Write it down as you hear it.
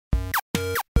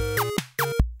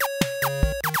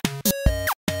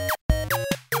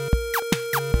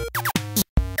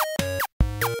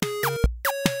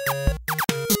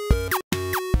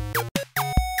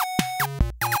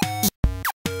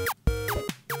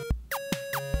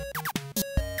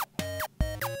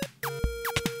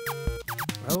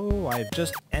Oh, I've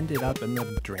just ended up in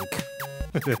the drink.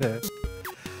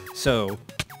 So,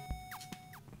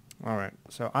 alright,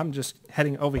 so I'm just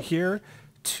heading over here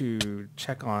to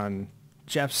check on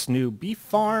Jeff's new beef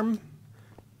farm,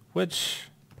 which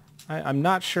I'm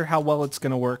not sure how well it's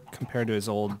going to work compared to his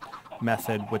old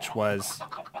method, which was,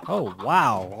 oh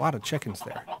wow, a lot of chickens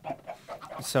there.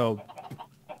 So,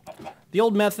 the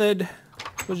old method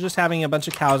was just having a bunch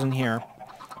of cows in here,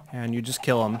 and you just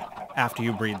kill them after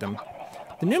you breed them.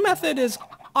 The new method is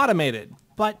automated,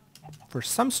 but for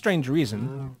some strange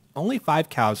reason, only 5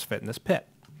 cows fit in this pit.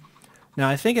 Now,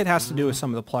 I think it has to do with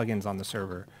some of the plugins on the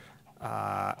server,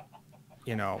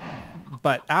 you know,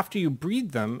 but after you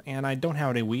breed them, and I don't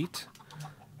have any wheat,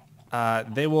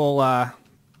 they will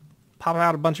pop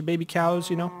out a bunch of baby cows,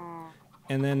 you know,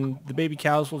 and then the baby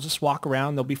cows will just walk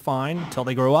around. They'll be fine until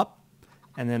they grow up,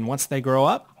 and then once they grow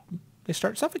up, they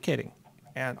start suffocating.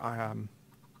 And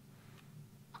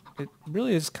it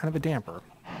really is kind of a damper,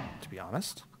 to be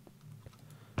honest,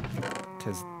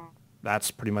 because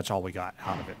that's pretty much all we got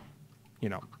out of it. You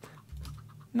know,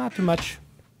 not too much.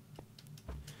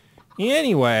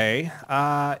 Anyway,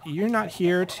 you're not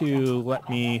here to let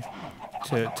me,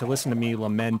 to listen to me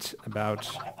lament about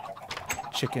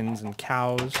chickens and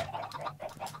cows.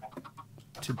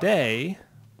 Today,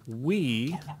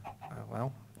 we,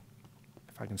 well,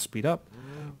 if I can speed up,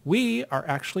 we are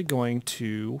actually going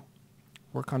to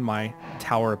work on my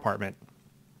tower apartment.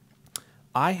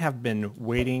 I have been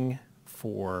waiting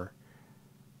for,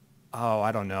 oh,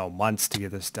 I don't know, months to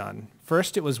get this done.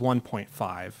 First it was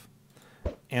 1.5,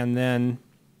 and then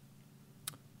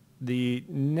the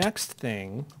next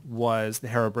thing was the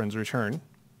Herobrine's Return,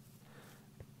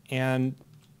 and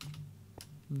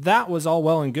that was all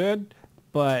well and good,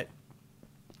 but,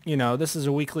 you know, this is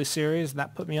a weekly series.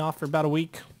 That put me off for about a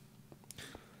week.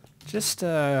 Just,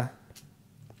 you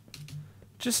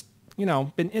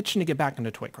know, been itching to get back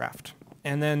into TWiTCraft.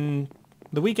 And then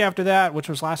the week after that, which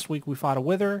was last week, we fought a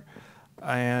wither,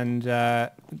 and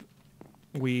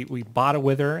we bought a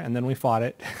wither, and then we fought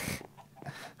it.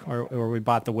 or we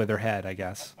bought the wither head, I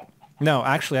guess. No,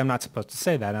 actually, I'm not supposed to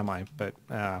say that, am I? But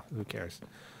who cares?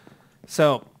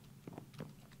 So,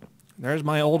 there's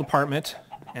my old apartment,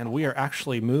 and we are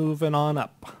actually moving on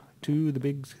up to the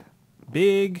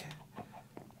big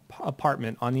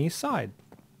apartment on the east side.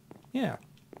 Yeah,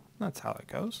 that's how it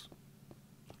goes.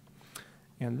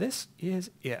 And this is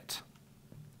it.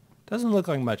 Doesn't look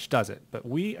like much, does it? But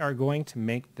we are going to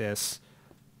make this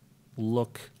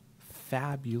look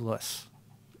fabulous.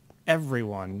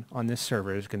 Everyone on this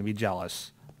server is going to be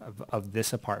jealous of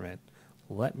this apartment.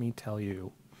 Let me tell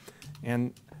you.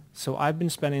 And so I've been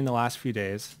spending the last few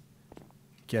days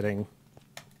getting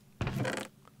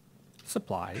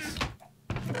supplies.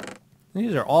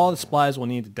 These are all the supplies we'll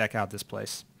need to deck out this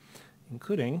place,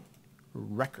 including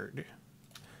record,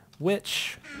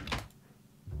 which,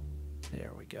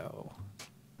 there we go.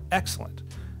 Excellent.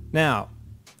 Now,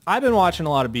 I've been watching a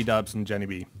lot of B-dubs and Jenny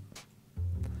B,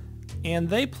 and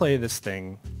they play this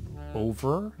thing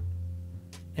over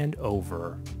and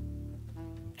over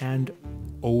and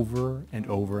over and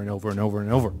over and over and over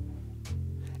and over.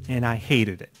 And I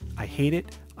hated it. I hate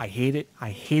it. I hate it.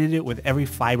 I hated it with every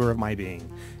fiber of my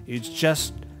being. It's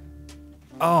just,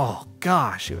 oh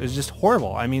gosh, it was just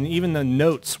horrible. I mean, even the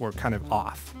notes were kind of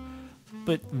off.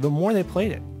 But the more they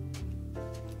played it,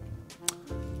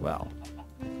 well,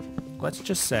 let's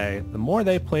just say the more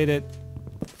they played it,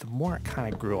 the more it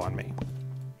kind of grew on me.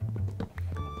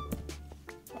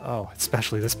 Oh,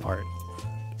 especially this part.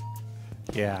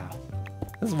 Yeah,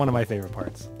 this is one of my favorite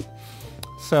parts.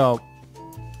 So,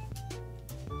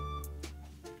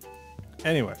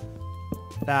 anyway,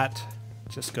 that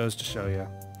just goes to show you.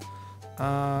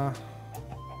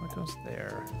 What goes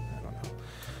there? I don't know.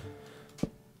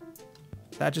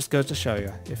 That just goes to show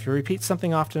you. If you repeat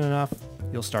something often enough,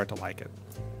 you'll start to like it.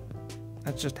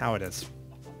 That's just how it is.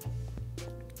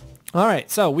 All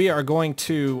right, so we are going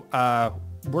to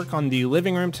work on the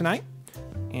living room tonight.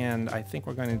 And I think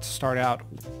we're going to start out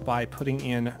by putting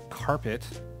in carpet.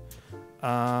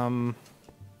 Let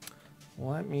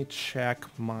me check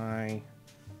my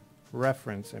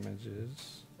reference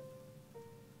images.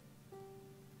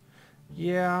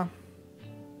 Yeah.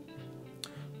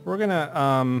 We're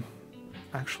gonna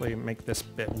actually make this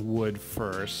bit wood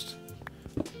first.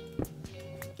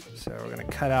 So we're gonna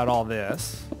cut out all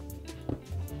this.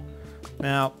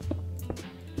 Now,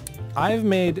 I've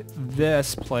made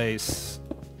this place,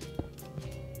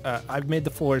 I've made the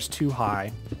floors too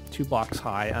high, 2 blocks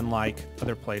high, unlike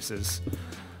other places.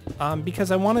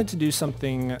 Because I wanted to do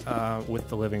something with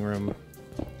the living room,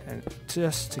 and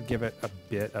just to give it a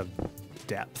bit of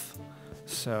depth.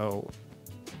 So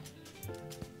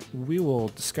we will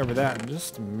discover that in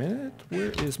just a minute.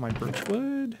 Where is my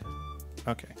birchwood?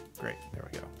 Okay, great. There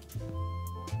we go.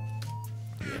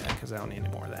 Yeah, because I don't need any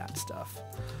more of that stuff.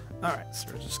 Alright, so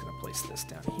we're just going to place this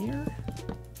down here.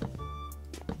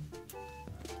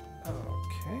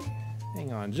 Okay.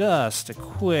 Hang on just a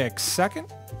quick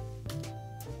second.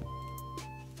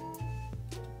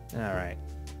 Alright.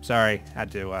 Sorry,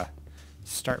 had to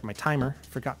start my timer.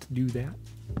 Forgot to do that.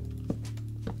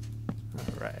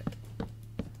 Alright.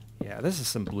 Yeah, this is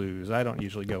some blues. I don't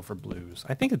usually go for blues.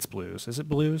 I think it's blues. Is it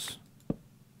blues?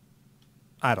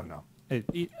 I don't know.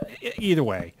 Either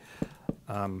way.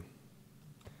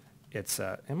 It's,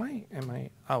 am I,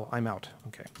 oh, I'm out.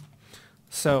 Okay.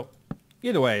 So,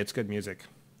 either way, it's good music.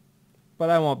 But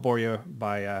I won't bore you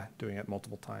by doing it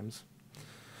multiple times.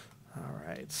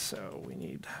 Alright, so we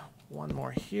need one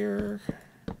more here.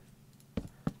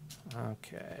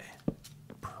 Okay.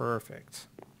 Perfect.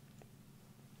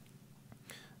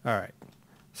 Alright.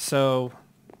 So,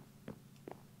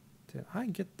 did I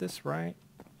get this right?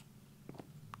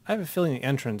 I have a feeling the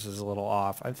entrance is a little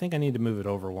off. I think I need to move it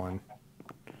over one.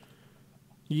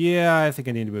 Yeah, I think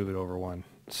I need to move it over one.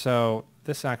 So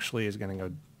this actually is going to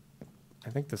go... I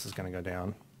think this is going to go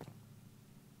down.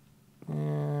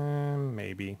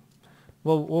 Maybe.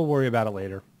 We'll worry about it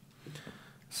later.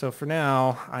 So for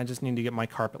now, I just need to get my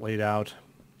carpet laid out.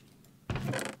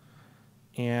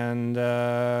 And,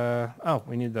 oh,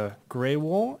 we need the gray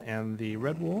wool and the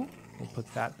red wool. We'll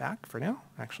put that back for now.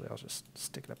 Actually, I'll just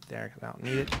stick it up there because I don't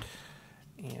need it.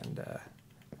 And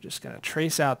I'm just going to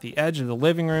trace out the edge of the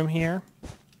living room here.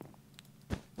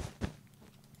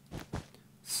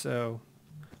 So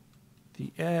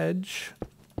the edge,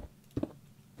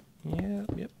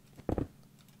 yep.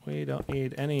 We don't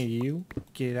need any of you.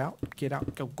 Get out,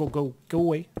 go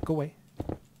away.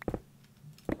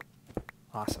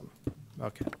 Awesome.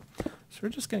 Okay. So we're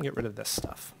just going to get rid of this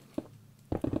stuff.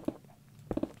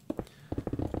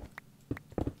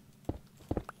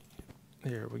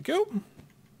 There we go.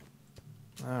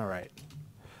 All right.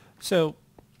 So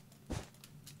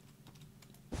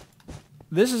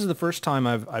this is the first time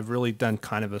I've really done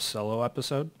kind of a solo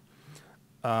episode.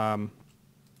 Oops.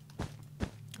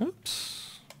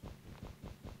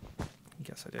 I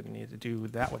guess I didn't need to do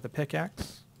that with a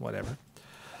pickaxe. Whatever.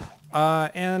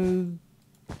 And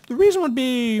the reason would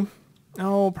be,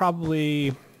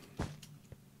 probably,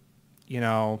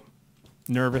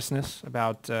 nervousness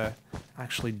about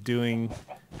actually doing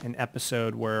an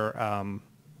episode where,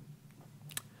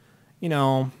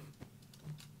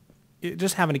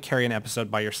 just having to carry an episode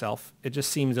by yourself. It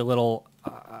just seems a little,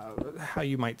 how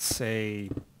you might say,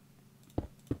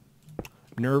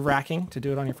 nerve-wracking to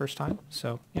do it on your first time.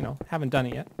 So, haven't done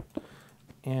it yet.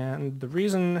 And the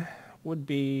reason would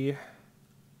be...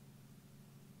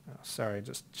 Oh, sorry,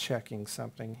 just checking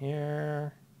something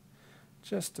here.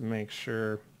 Just to make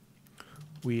sure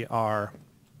we are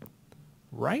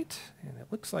right. And it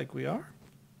looks like we are.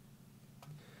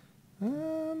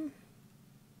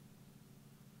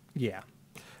 Yeah,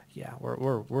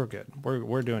 we're good.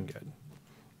 We're doing good.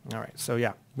 All right, so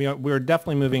yeah, we're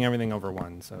definitely moving everything over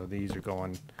one. So these are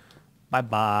going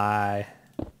bye-bye.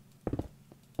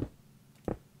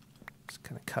 Just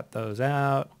gonna cut those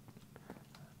out.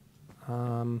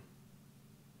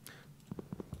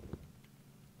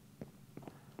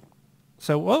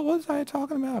 So what was I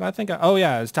talking about? I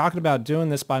was talking about doing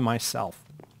this by myself.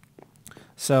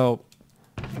 So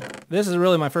this is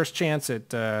really my first chance at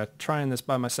trying this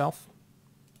by myself,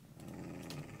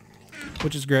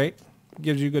 which is great.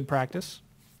 Gives you good practice.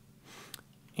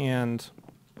 And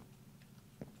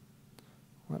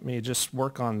let me just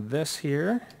work on this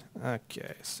here.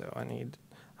 Okay, so I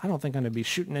don't think I'm going to be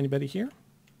shooting anybody here.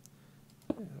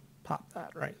 Pop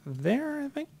that right there, I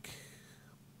think.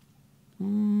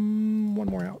 One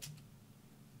more out.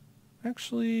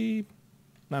 Actually,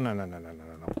 no.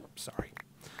 Sorry.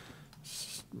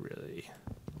 Really,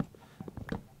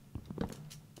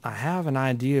 I have an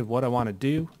idea of what I want to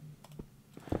do,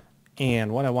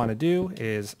 and what I want to do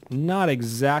is not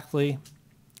exactly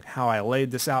how I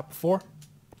laid this out before.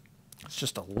 It's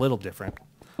just a little different.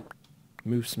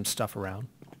 Move some stuff around,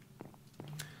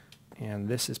 and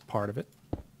this is part of it.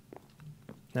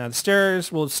 Now the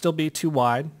stairs will still be too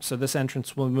wide, so this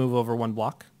entrance will move over one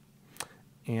block.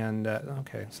 And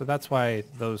okay, so that's why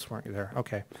those weren't there.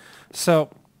 Okay, so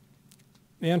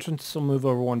the entrance will move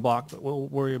over one block, but we'll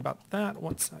worry about that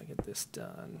once I get this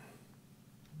done.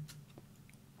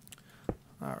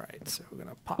 All right, so we're going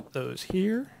to pop those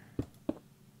here.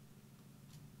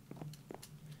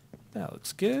 That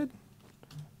looks good.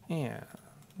 And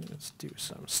let's do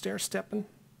some stair stepping.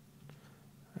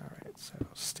 All right, so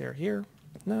stair here.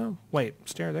 No, wait,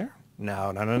 stair there?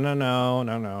 No, no, no, no, no,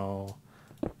 no, no.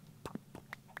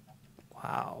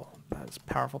 Wow, that is a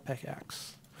powerful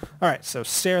pickaxe. All right, so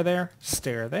stair there,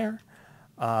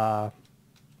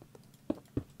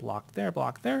 block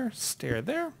there, stair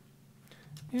there,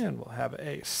 and we'll have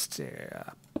a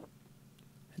stair,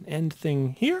 an end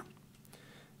thing here.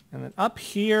 And then up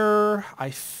here, I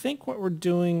think what we're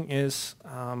doing is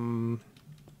some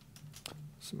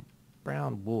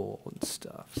brown wool and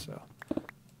stuff. So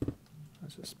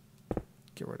let's just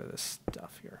get rid of this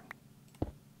stuff here.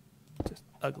 Just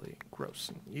ugly, gross,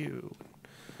 and you.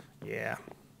 Yeah.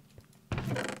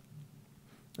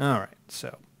 All right,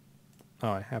 so.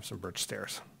 Oh, I have some birch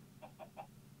stairs.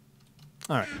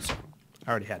 All right, so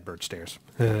I already had birch stairs.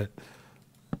 Okay.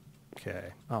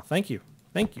 Oh, thank you.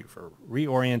 Thank you for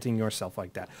reorienting yourself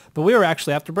like that. But we were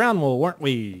actually after brown wool, weren't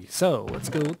we? So let's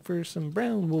go look for some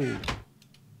brown wool.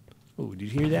 Oh,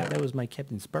 did you hear that? That was my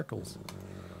Captain Sparkles.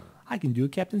 I can do a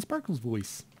Captain Sparkles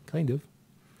voice, kind of.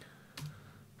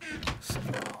 So,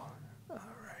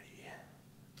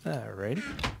 alrighty.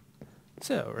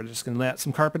 So we're just going to lay out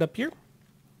some carpet up here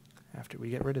after we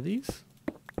get rid of these.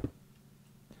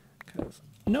 Because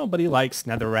nobody likes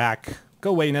netherrack.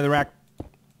 Go away, netherrack.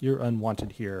 You're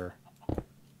unwanted here.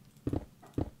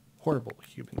 Horrible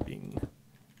human being.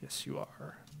 Yes, you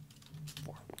are.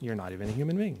 You're not even a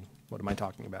human being. What am I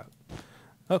talking about?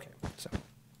 Okay, so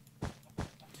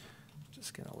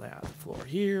just gonna lay out the floor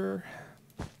here.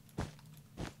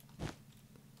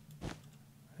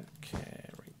 Okay,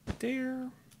 right there.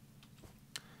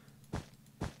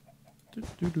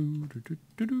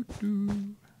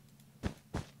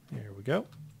 There we go.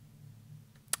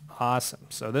 Awesome.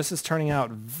 So this is turning out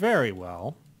very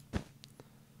well.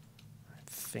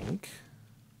 Think.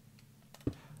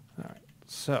 All right,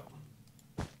 so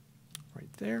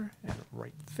right there and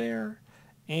right there,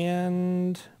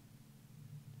 and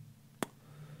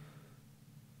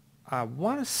I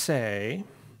want to say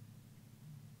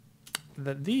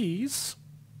that these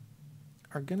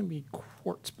are going to be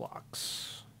quartz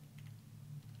blocks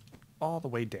all the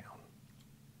way down.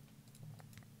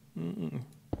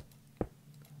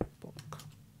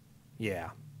 Yeah,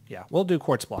 we'll do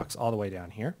quartz blocks all the way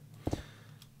down here.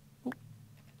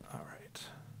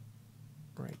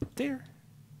 Right there,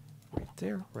 right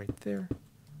there, right there.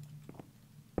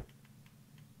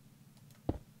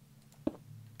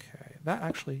 Okay, that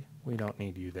actually, we don't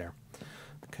need you there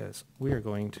because we are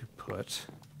going to put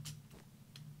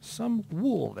some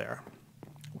wool there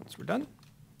once we're done.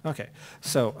 Okay,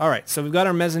 so, all right, so we've got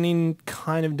our mezzanine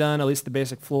kind of done, at least the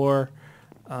basic floor.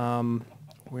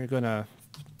 We're going to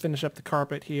finish up the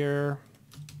carpet here.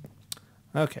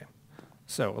 Okay,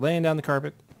 so we're laying down the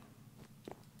carpet.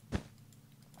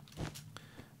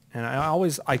 And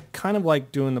I kind of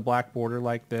like doing the black border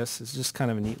like this. It's just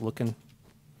kind of a neat looking.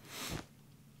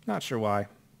 Not sure why,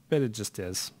 but it just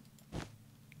is.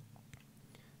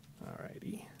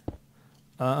 Alrighty.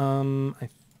 I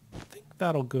think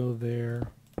that'll go there.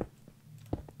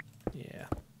 Yeah.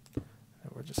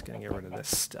 And we're just going to get rid of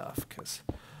this stuff because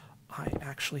I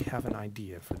actually have an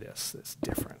idea for this that's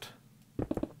different.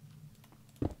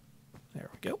 There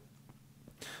we go.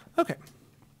 Okay.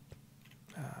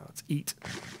 Let's eat.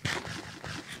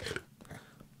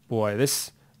 Boy,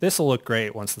 this will look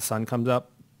great once the sun comes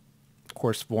up. Of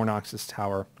course, Vornox's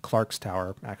tower, Clark's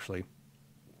tower, actually,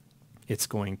 it's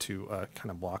going to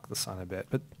kind of block the sun a bit,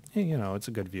 but you know, it's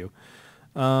a good view.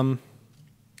 Okay,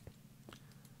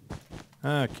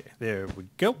 there we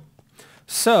go.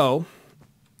 So,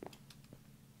 a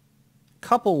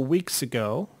couple weeks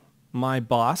ago, my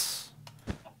boss,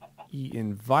 he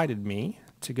invited me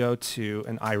to go to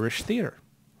an Irish theater.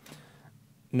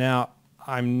 Now,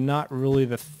 I'm not really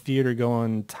the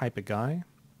theater-going type of guy.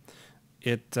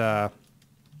 It,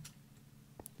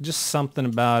 just something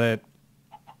about it,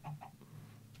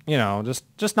 you know,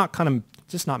 just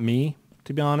not me,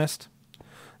 to be honest.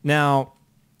 Now,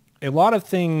 a lot of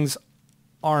things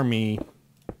are me,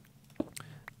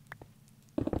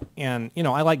 and, you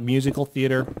know, I like musical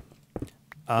theater,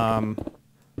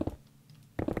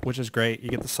 which is great. You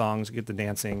get the songs, you get the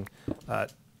dancing.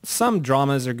 Some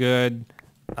dramas are good.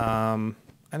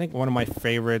 I think one of my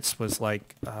favorites was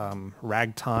like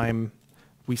Ragtime.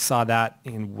 We saw that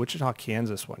in Wichita,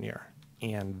 Kansas one year.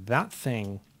 And that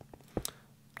thing,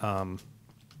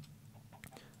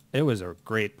 it was a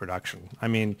great production. I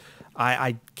mean,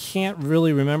 I can't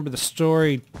really remember the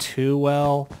story too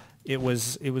well. It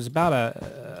was about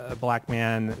a black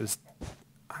man that was,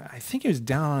 I think he was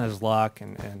down on his luck,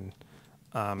 and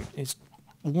it's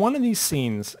one of these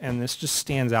scenes, and this just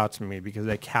stands out to me because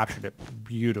they captured it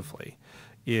beautifully,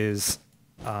 is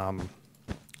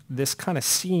this kind of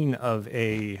scene of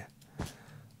a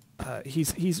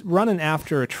he's running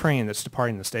after a train that's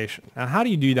departing the station. Now, how do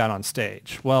you do that on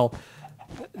stage? Well,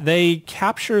 they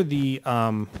capture the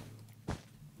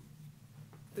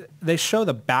they show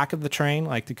the back of the train,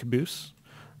 like the caboose,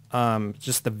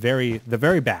 just the very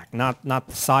back, not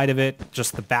the side of it,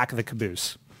 just the back of the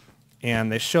caboose.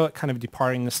 And they show it kind of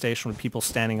departing the station with people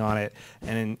standing on it,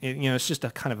 and it's just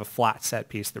a kind of a flat set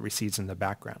piece that recedes in the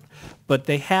background. But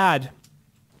they had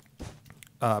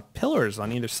pillars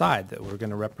on either side that were going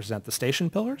to represent the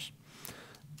station pillars,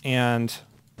 and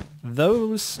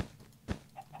those,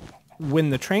 when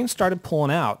the train started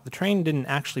pulling out, the train didn't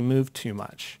actually move too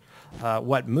much.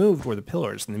 What moved were the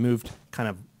pillars, and they moved kind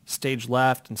of stage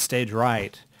left and stage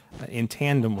right in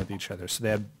tandem with each other. So they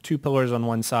had two pillars on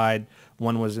one side.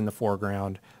 One was in the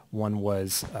foreground. One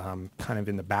was kind of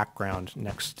in the background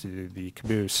next to the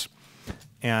caboose.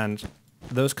 And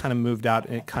those kind of moved out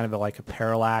in kind of like a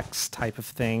parallax type of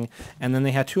thing. And then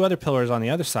they had two other pillars on the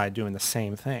other side doing the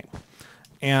same thing.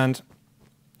 And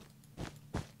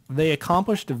they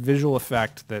accomplished a visual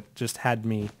effect that just had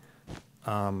me,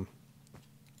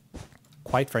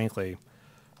 quite frankly,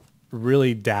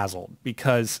 really dazzled,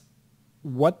 because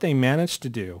what they managed to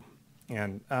do,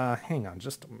 and hang on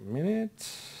just a minute.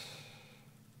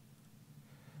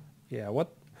 Yeah,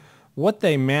 what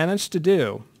they managed to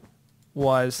do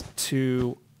was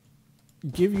to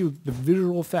give you the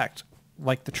visual effect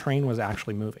like the train was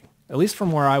actually moving, at least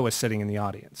from where I was sitting in the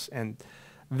audience. And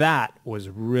that was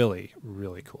really,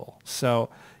 really cool. So,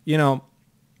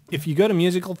 if you go to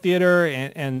musical theater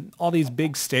and all these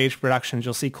big stage productions,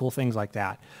 you'll see cool things like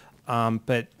that.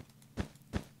 But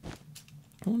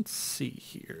let's see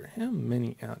here. How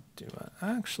many out do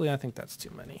I? Actually, I think that's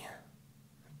too many.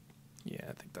 Yeah,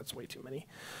 I think that's way too many.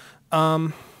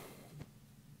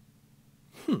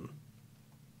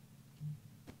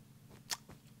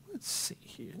 Let's see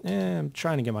here. I'm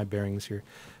trying to get my bearings here.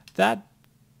 That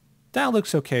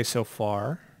looks okay so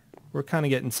far. We're kind of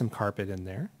getting some carpet in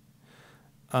there.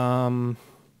 I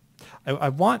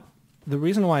want, the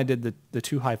reason why I did the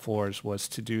two high floors was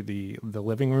to do the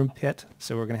living room pit.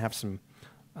 So we're going to have some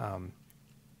kind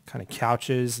of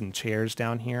couches and chairs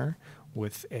down here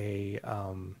with a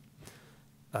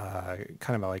kind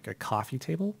of like a coffee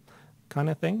table kind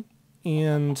of thing.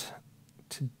 And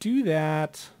to do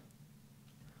that,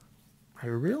 I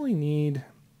really need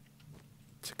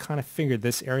to kind of figure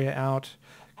this area out,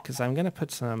 because I'm going to put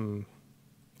some,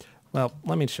 well,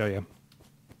 let me show you.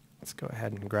 Let's go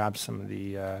ahead and grab some of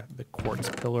the quartz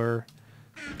pillar.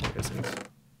 Where is it?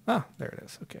 Ah, there it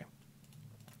is. Okay.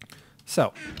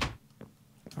 So,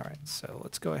 all right. So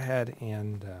let's go ahead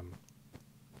and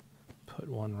put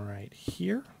one right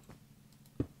here.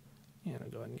 And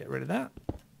I'll go ahead and get rid of that.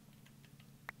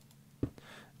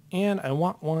 And I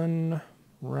want one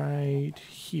right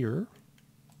here.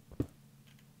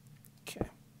 Okay.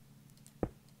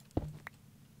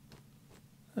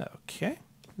 Okay.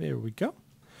 There we go.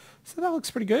 So that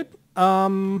looks pretty good.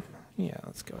 Yeah,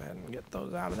 let's go ahead and get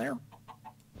those out of there.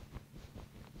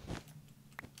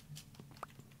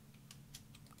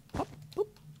 Oh, boop.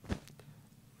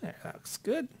 There, that looks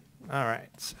good. All right,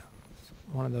 so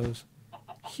one of those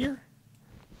here,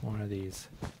 one of these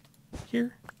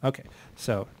here. Okay,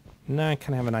 so now I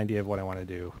kind of have an idea of what I want to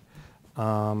do.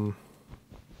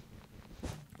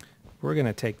 We're going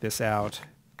to take this out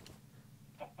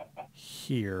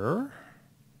here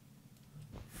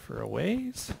for a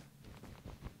ways.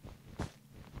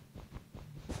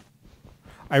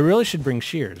 I really should bring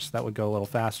shears. That would go a little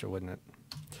faster, wouldn't it?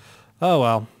 Oh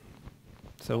well.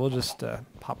 So we'll just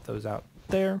pop those out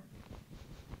there.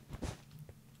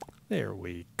 There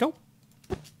we go.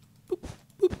 Boop,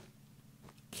 boop.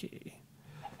 Okay.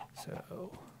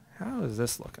 So how is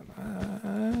this looking?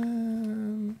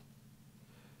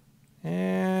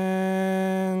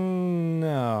 And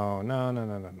no.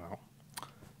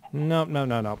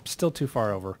 Nope. Still too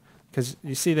far over. Because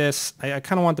you see this, I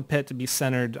kind of want the pit to be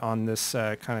centered on this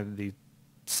kind of the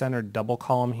centered double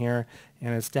column here,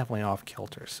 and it's definitely off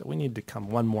kilter. So we need to come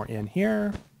one more in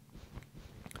here.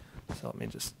 So let me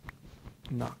just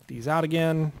knock these out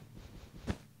again.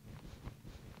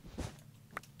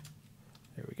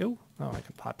 There we go. Oh, I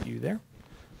can pop you there.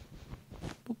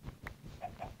 Boop.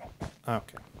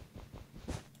 Okay.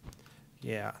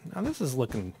 Yeah, now this is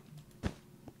looking...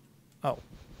 Oh,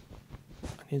 I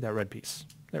need that red piece.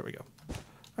 There we go.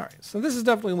 All right, so this is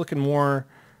definitely looking more,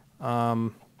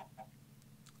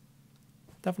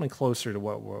 definitely closer to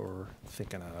what we're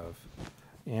thinking of.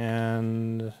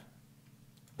 And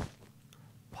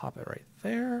pop it right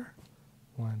there.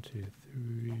 1, 2,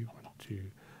 3, 1, 2.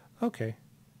 Okay.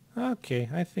 Okay,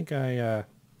 I think I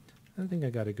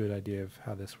got a good idea of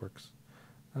how this works.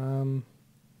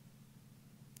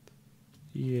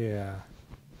 Yeah.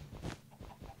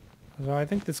 So I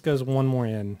think this goes one more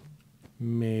in.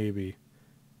 Maybe.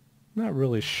 Not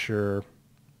really sure.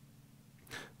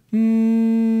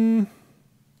 Nah.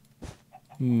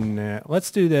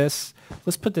 Let's do this.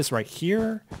 Let's put this right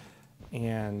here.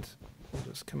 And we'll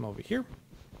just come over here.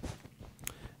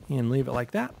 And leave it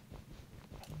like that.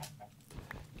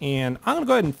 And I'm going to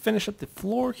go ahead and finish up the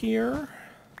floor here.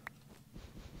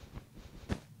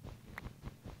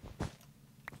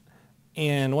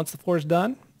 And once the floor is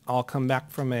done, I'll come back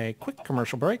from a quick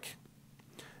commercial break.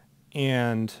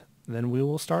 And then we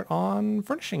will start on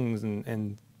furnishings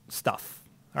and stuff.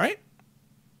 All right?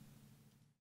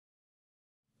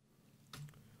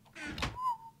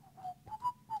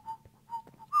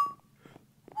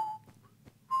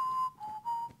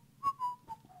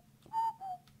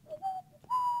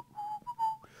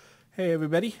 Hey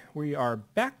everybody, we are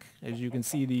back. As you can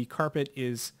see, the carpet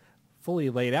is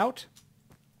fully laid out,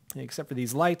 except for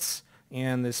these lights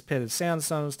and this pit of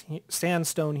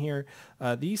sandstone here.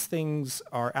 These things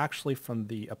are actually from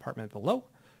the apartment below,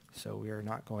 so we are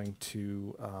not going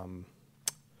to,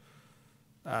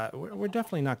 we're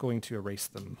definitely not going to erase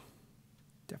them.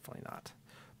 Definitely not.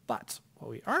 But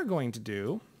what we are going to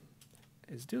do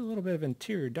is do a little bit of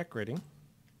interior decorating.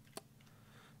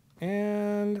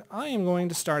 And I am going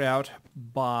to start out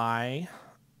by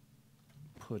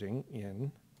putting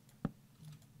in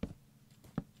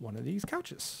one of these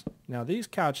couches. Now these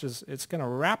couches, it's going to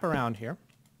wrap around here.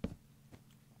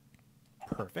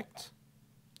 Perfect.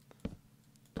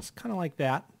 Just kind of like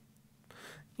that.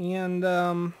 And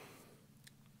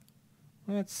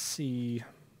let's see.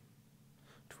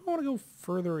 Do I want to go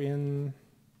further in?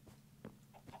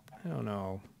 I don't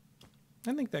know.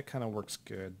 I think that kind of works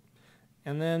good.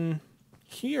 And then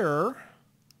here,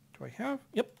 do I have?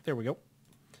 Yep, there we go.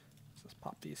 Let's just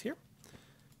pop these here.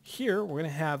 Here, we're going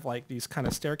to have like these kind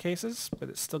of staircases, but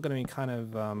it's still going to be kind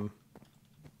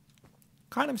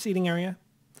of seating area,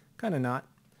 kind of not.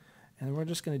 And we're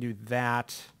just going to do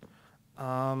that.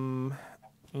 I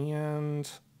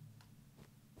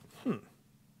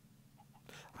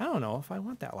don't know if I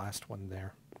want that last one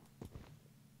there.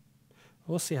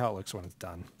 We'll see how it looks when it's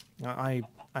done.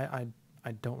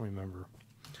 I don't remember.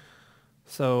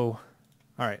 So,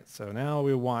 all right, so now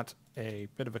we want a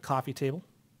bit of a coffee table.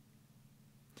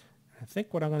 I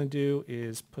think what I'm going to do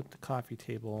is put the coffee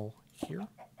table here.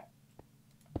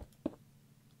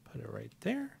 Put it right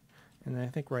there. And then I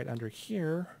think right under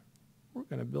here, we're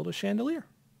going to build a chandelier.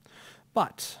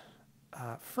 But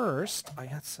first, I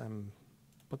got some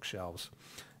bookshelves.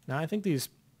 Now I think these,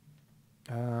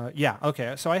 yeah,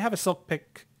 okay. So I have a silk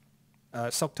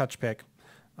touch pick.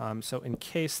 So in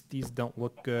case these don't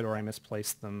look good or I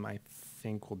misplace them, I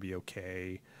think we'll be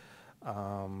okay.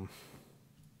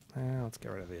 Let's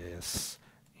get rid of this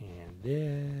and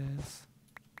this.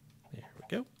 There we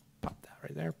go. Pop that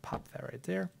right there. Pop that right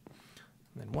there.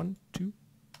 And then 1, 2,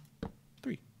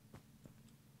 3.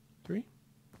 3,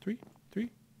 3, 3,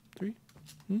 3.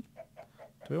 Do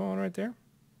we want one right there?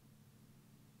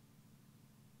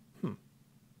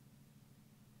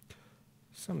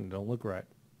 Something don't look right.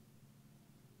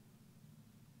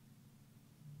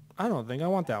 I don't think I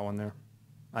want that one there.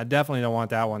 I definitely don't want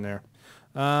that one there.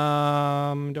 Do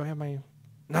I have my...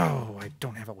 No, I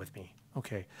don't have it with me.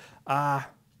 Okay.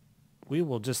 We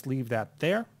will just leave that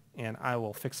there, and I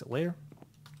will fix it later.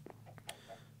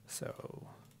 So,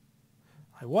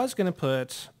 I was going to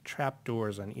put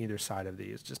trapdoors on either side of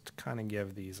these, just to kind of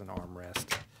give these an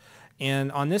armrest.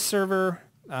 And on this server,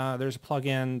 there's a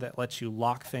plugin that lets you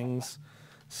lock things.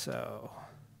 So,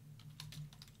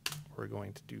 we're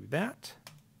going to do that.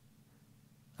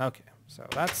 Okay, so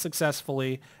that's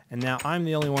successfully, and now I'm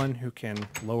the only one who can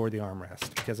lower the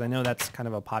armrest, because I know that's kind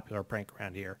of a popular prank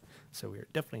around here. So we're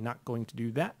definitely not going to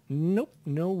do that. Nope,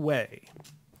 no way.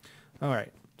 All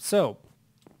right, so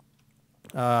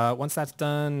once that's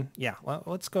done, yeah, well,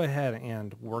 let's go ahead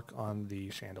and work on the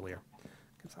chandelier,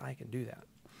 because I can do that.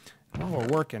 And while we're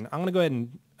working, I'm going to go ahead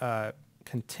and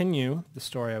continue the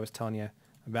story I was telling you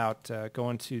about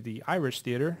going to the Irish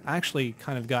theater. I actually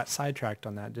kind of got sidetracked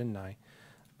on that, didn't I?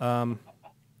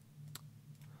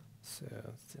 So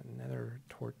it's another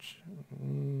torch,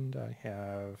 and I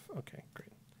have, okay,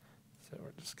 great. So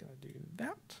we're just going to do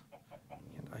that,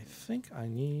 and I think I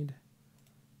need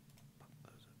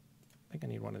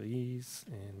one of these,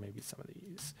 and maybe some of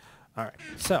these. All right,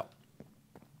 so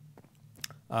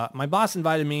my boss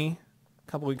invited me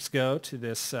a couple weeks ago to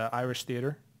this Irish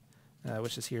theater,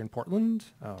 which is here in Portland.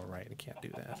 Oh, right, I can't do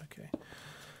that, okay.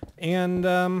 And,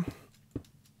 oh,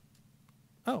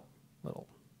 a little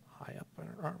high up,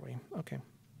 aren't we? Okay.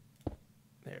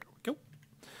 There we go.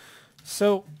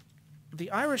 So the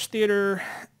Irish theater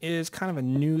is kind of a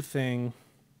new thing,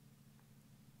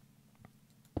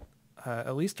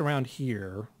 at least around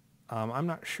here. I'm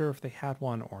not sure if they had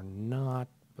one or not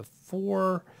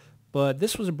before, but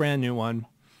this was a brand new one.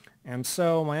 And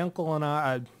so my uncle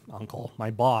and my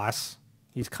boss,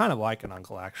 he's kind of like an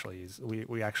uncle actually.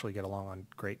 We actually get along on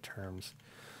great terms.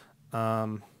 Let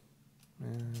me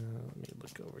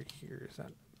look over here. Is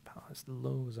that about as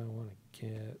low as I want to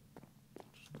get?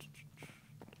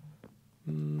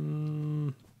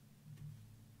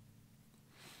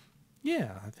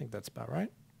 Yeah, I think that's about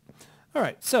right. All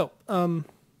right, so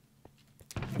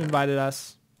he invited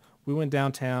us. We went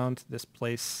downtown to this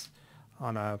place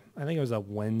on I think it was a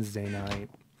Wednesday night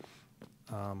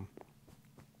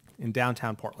in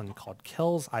downtown Portland called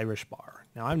Kel's Irish Bar.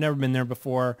 Now, I've never been there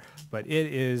before, but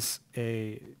it is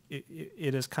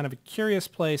kind of a curious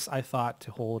place, I thought,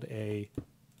 to hold a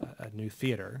new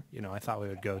theater. You know, I thought we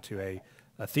would go to a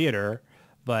theater,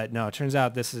 but no, it turns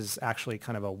out this is actually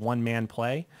kind of a one-man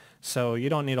play, so you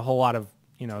don't need a whole lot of,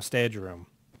 you know, stage room,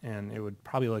 and it would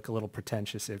probably look a little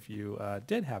pretentious if you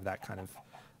did have that kind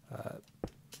of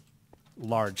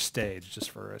large stage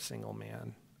just for a single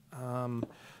man.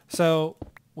 So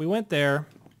we went there,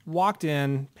 walked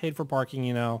in, paid for parking,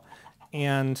 you know,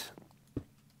 and,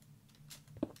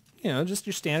 you know, just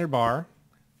your standard bar,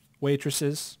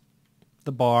 waitresses,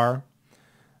 the bar,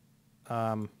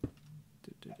 and,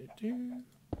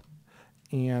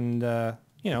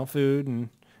 you know, food, and,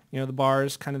 you know, the bar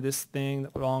is kind of this thing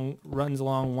that runs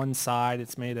along one side.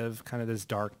 It's made of kind of this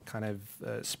dark kind of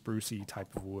sprucey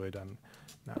type of wood. I'm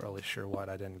not really sure what.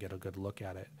 I didn't get a good look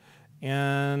at it.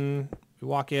 And we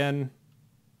walk in,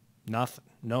 nothing,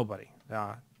 nobody.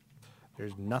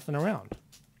 There's nothing around.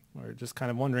 We're just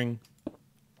kind of wondering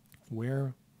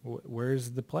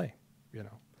where's the play, you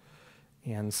know.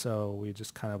 And so we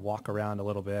just kind of walk around a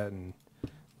little bit, and,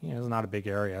 you know, it's not a big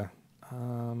area.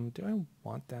 Do I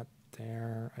want that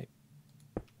there? I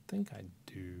think I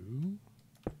do.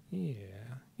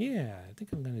 Yeah, I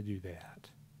think I'm going to do that.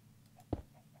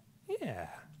 Yeah,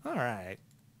 all right.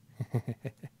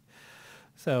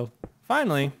 So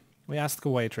finally, we asked the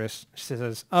waitress. She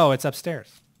says, oh, it's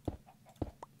upstairs.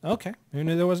 Okay, who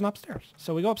knew there was an upstairs?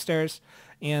 So we go upstairs,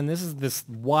 and this is this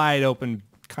wide open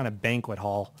kind of banquet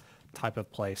hall type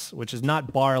of place, which is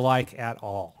not bar-like at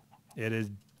all. It is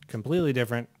completely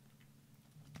different.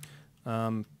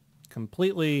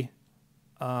 Completely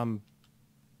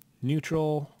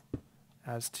neutral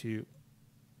as to...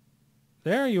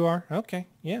 There you are. Okay,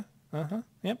 yeah,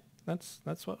 yep,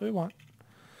 that's what we want.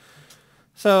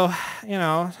 So, you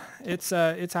know, it's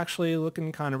actually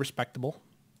looking kind of respectable.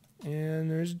 And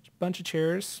there's a bunch of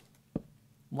chairs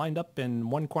lined up in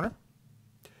one corner.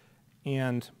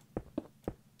 And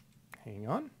hang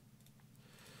on.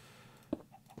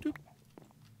 Doop.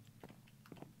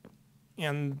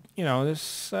 And, you know,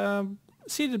 there's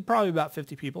seated probably about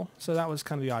 50 people. So that was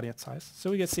kind of the audience size.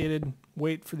 So we get seated,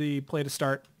 wait for the play to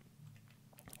start.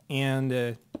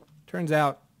 And turns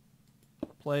out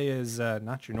play is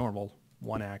not your normal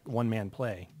one-man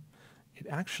play. It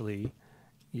actually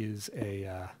is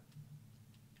a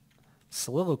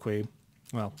soliloquy.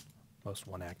 Well, most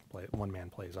one-man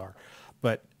plays are.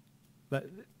 But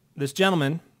this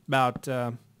gentleman, about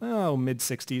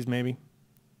mid-60s maybe,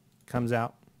 comes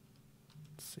out.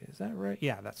 Let's see, is that right?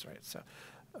 Yeah, that's right. So,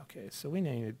 okay, so we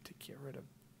needed to get rid of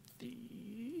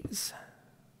these.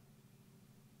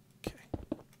 Okay.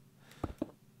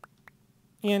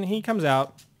 And he comes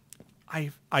out.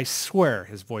 I swear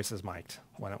his voice is mic'd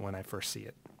when I first see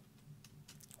it,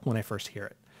 when I first hear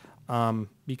it,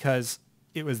 because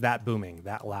it was that booming,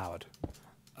 that loud,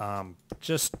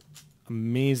 just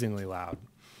amazingly loud.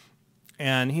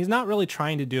 And he's not really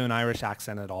trying to do an Irish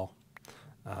accent at all.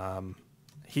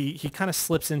 He kind of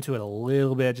slips into it a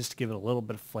little bit just to give it a little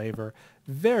bit of flavor.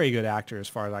 Very good actor as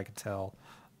far as I could tell.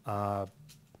 But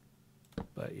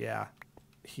yeah,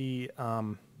 he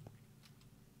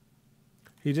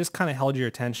just kind of held your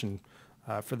attention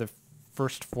for the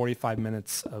first 45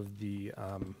 minutes of the,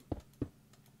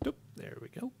 there we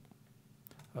go,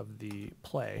 of the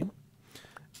play.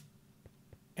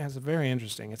 And it's very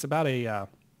interesting. It's about it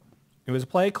was a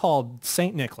play called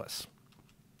St. Nicholas.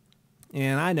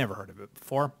 And I never heard of it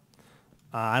before.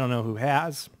 I don't know who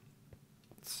has.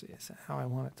 Let's see, is that how I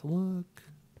want it to look?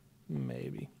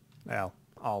 Maybe. Well,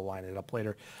 I'll line it up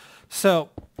later. So,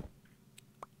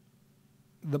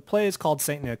 the play is called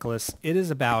St. Nicholas. It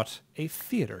is about a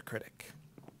theater critic.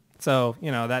 So,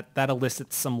 you know, that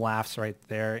elicits some laughs right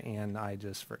there, and I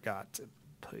just forgot to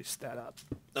paste that up.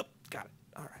 Oh, got it.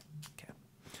 All right. Okay.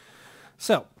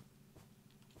 So,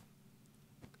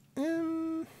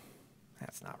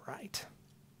 that's not right.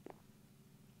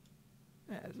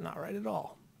 That's not right at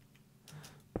all.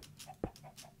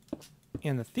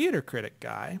 And the theater critic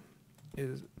guy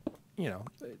is, you know,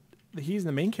 he's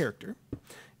the main character,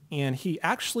 and he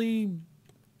actually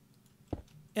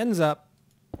ends up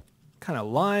kind of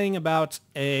lying about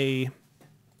a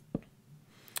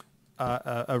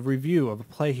review of a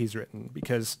play he's written,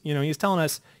 because, you know, he's telling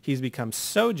us he's become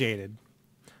so jaded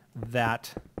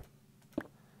that,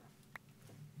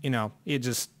 you know,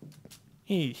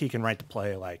 he can write the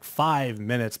play like 5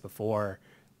 minutes before,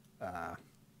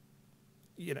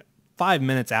 you know, 5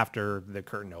 minutes after the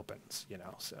curtain opens, you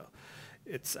know. So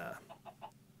it's,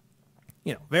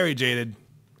 you know, very jaded,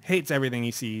 hates everything he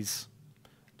sees,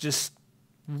 just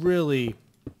really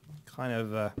kind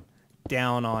of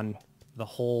down on the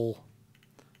whole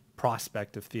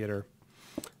prospect of theater.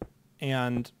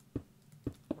 And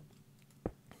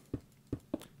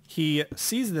he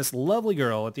sees this lovely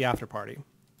girl at the after party,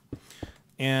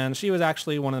 and she was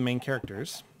actually one of the main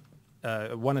characters,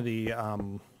 one of the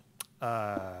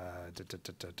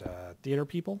theater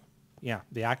people. Yeah,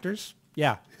 the actors.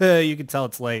 Yeah, you can tell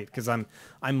it's late because I'm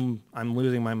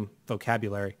losing my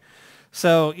vocabulary.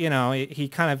 So, you know, he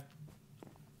kind of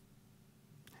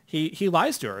he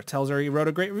lies to her, tells her he wrote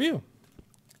a great review,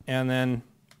 and then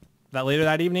later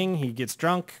that evening he gets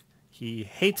drunk, he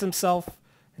hates himself,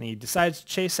 and he decides to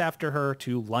chase after her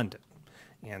to London.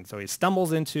 And so he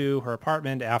stumbles into her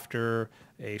apartment after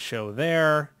a show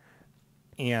there,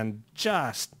 and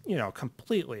just, you know,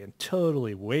 completely and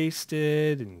totally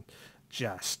wasted, and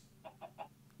just,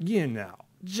 you know,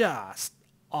 just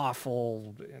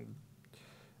awful, and,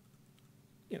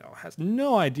 you know, has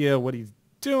no idea what he's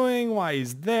doing, why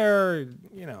he's there,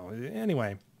 you know.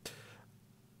 Anyway,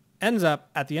 ends up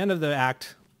at the end of the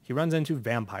act, he runs into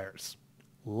vampires.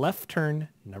 Left turn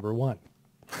number 1.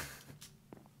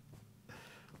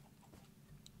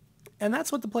 And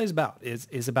that's what the play's about,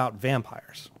 is about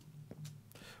vampires.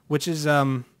 Which is,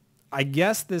 I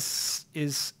guess this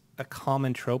is a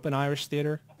common trope in Irish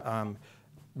theater,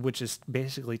 which is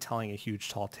basically telling a huge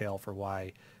tall tale for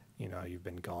why, you know, you've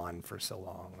been gone for so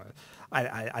long.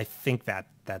 I think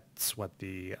that's what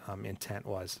the intent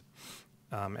was.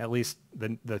 At least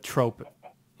the trope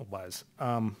was.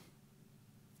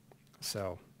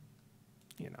 So,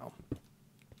 you know.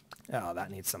 Oh, that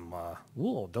needs some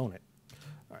wool, don't it?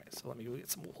 All right, so let me go get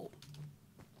some wool.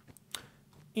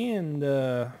 And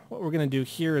what we're going to do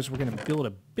here is we're going to build a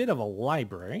bit of a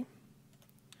library.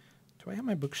 Do I have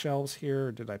my bookshelves here,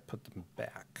 or did I put them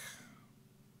back?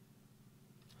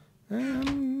 Where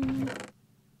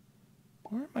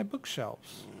are my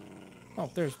bookshelves? Oh,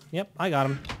 yep, I got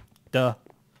them. Duh.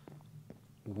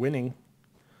 Winning.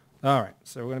 All right,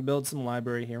 so we're going to build some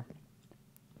library here.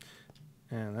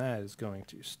 And that is going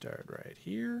to start right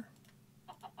here.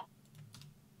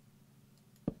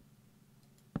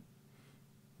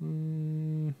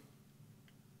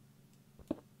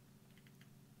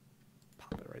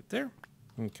 Pop it right there.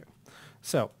 Okay.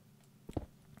 So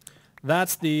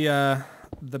that's the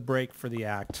break for the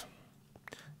act.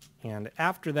 And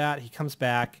after that, he comes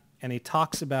back and he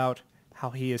talks about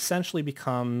how he essentially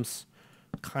becomes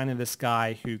kind of this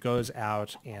guy who goes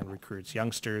out and recruits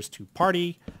youngsters to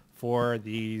party for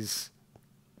these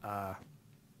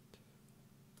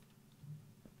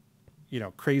you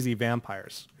know, crazy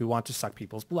vampires who want to suck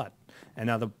people's blood. And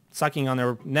now the sucking on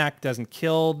their neck doesn't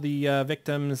kill the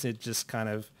victims. It just kind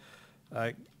of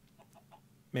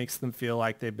makes them feel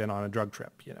like they've been on a drug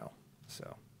trip, you know.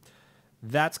 So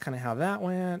that's kind of how that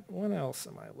went. What else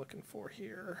am I looking for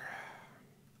here?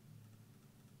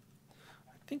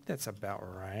 I think that's about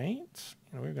right.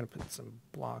 And we're going to put some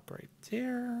block right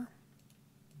there.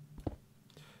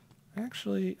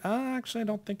 Actually, I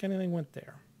don't think anything went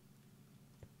there.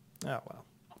 Oh, well.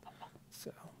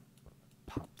 So,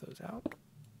 pop those out.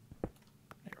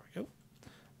 There we go.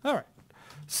 All right.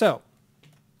 So,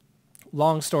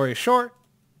 long story short,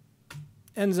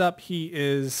 ends up he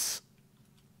is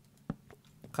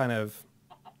kind of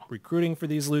recruiting for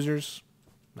these losers.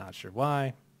 Not sure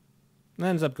why. And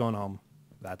ends up going home.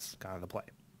 That's kind of the play.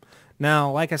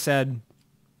 Now, like I said,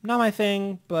 not my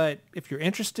thing, but if you're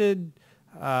interested,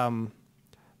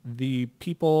 the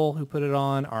people who put it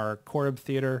on are Corrib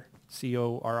Theater,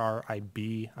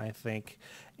 Corrib, I think.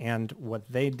 And what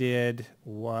they did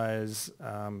was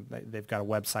they've got a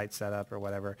website set up or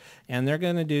whatever, and they're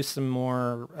going to do some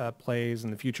more plays in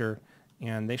the future,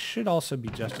 and they should also be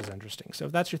just as interesting. So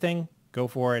if that's your thing, go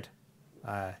for it.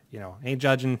 You know, ain't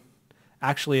judging.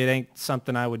 Actually, it ain't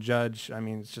something I would judge. I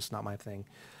mean, it's just not my thing.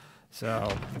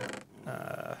 So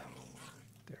there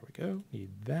we go. Need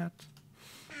that.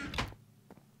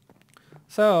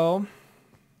 So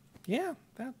yeah,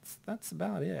 that's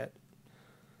about it.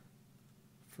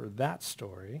 for that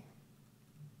story.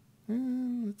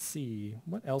 Let's see,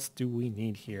 what else do we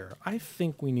need here? I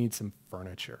think we need some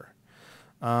furniture.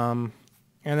 And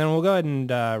then we'll go ahead and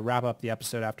wrap up the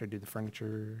episode after I do the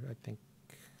furniture, I think.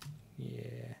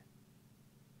 Yeah.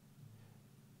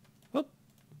 Whoop.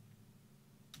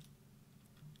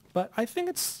 But I think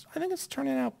it's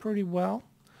turning out pretty well.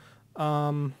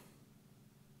 I'm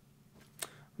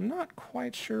not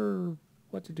quite sure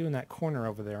what to do in that corner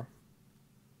over there.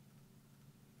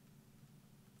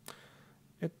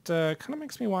 It kind of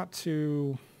makes me want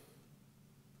to...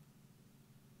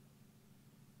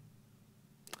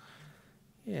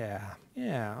 Yeah,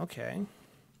 okay.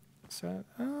 So,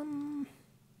 I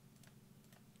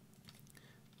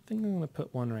think I'm going to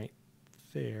put one right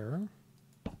there.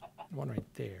 One right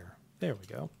there. There we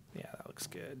go. Yeah, that looks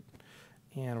good.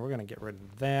 And we're going to get rid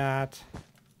of that. I'm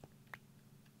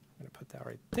going to put that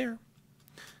right there.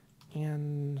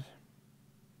 And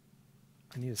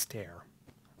I need a stair.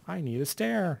 I need a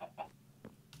stair.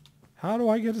 How do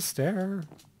I get a stair?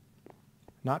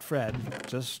 Not Fred,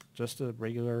 just a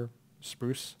regular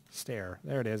spruce stair.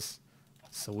 There it is.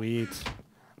 Sweet.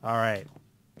 All right.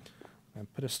 I'm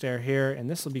put a stair here, and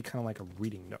this will be kind of like a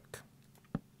reading nook.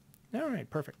 All right,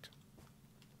 perfect.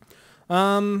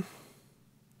 I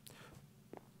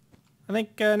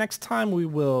think next time we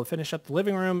will finish up the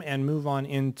living room and move on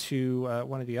into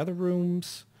one of the other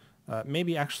rooms.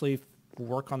 Maybe actually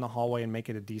work on the hallway and make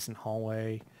it a decent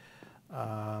hallway.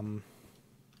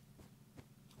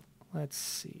 Let's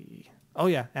see. Oh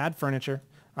yeah, add furniture.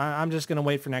 I'm just going to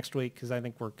wait for next week because I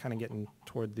think we're kind of getting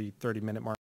toward the 30-minute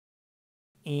mark.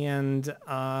 And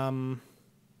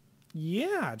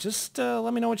yeah, just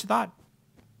let me know what you thought.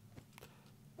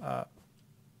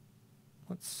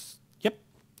 Yep.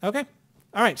 Okay.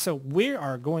 All right. So we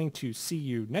are going to see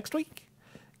you next week,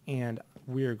 and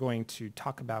we're going to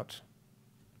talk about,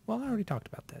 well, I already talked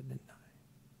about that, didn't I?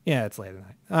 Yeah, it's late at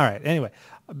night. All right. Anyway,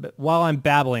 while I'm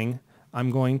babbling, I'm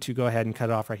going to go ahead and cut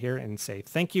it off right here and say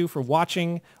thank you for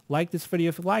watching. Like this video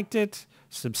if you liked it.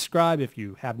 Subscribe if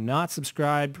you have not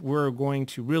subscribed. We're going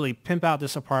to really pimp out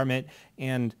this apartment.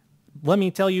 And let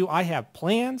me tell you, I have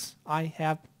plans. I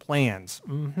have plans.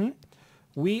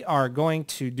 We are going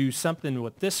to do something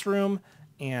with this room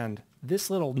and this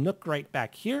little nook right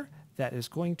back here that is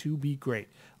going to be great.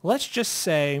 Let's just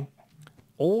say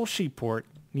Old Sheepport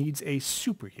needs a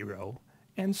superhero,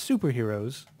 and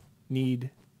superheroes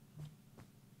need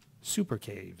super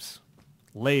caves,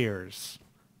 layers,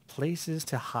 places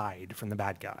to hide from the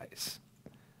bad guys.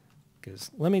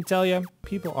 Because let me tell you,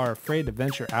 people are afraid to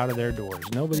venture out of their doors.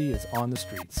 Nobody is on the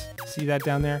streets. See that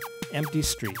down there? Empty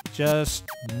street. Just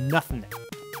nothing there.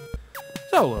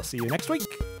 So we'll see you next week.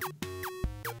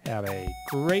 Have a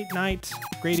great night,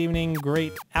 great evening,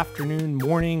 great afternoon,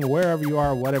 morning, wherever you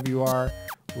are, whatever you are.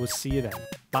 We'll see you then.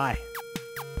 Bye.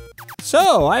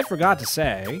 So I forgot to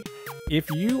say, if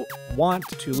you want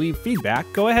to leave feedback,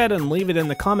 go ahead and leave it in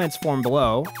the comments form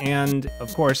below. And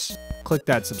of course, click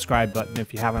that subscribe button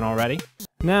if you haven't already.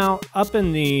 Now, up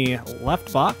in the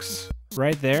left box,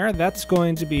 right there, that's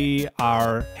going to be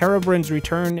our Herobrine's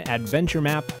Return adventure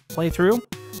map playthrough.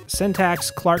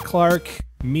 Syntax, Clark,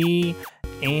 me,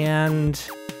 and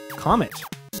Comet,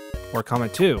 or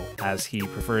Comet 2, as he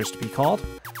prefers to be called.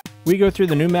 We go through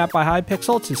the new map by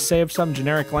Hypixel to save some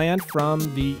generic land from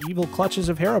the evil clutches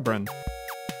of Herobrine.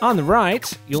 On the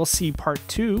right, you'll see part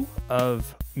 2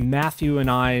 of Matthew and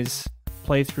I's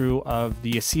playthrough of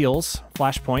the Seals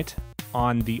Flashpoint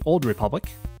on the Old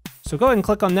Republic. So go ahead and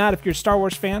click on that if you're a Star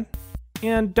Wars fan.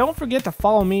 And don't forget to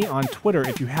follow me on Twitter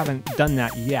if you haven't done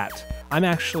that yet. I'm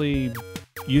actually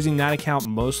using that account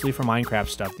mostly for Minecraft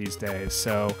stuff these days.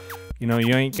 So, you know,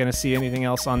 you ain't gonna see anything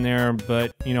else on there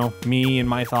but, you know, me and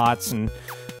my thoughts and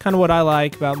kind of what I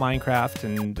like about Minecraft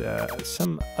and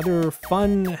some other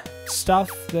fun stuff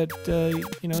that,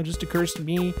 you know, just occurs to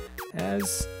me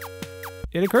as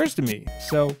it occurs to me.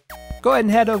 So go ahead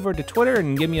and head over to Twitter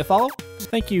and give me a follow.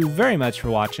 Thank you very much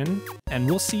for watching, and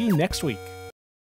we'll see you next week.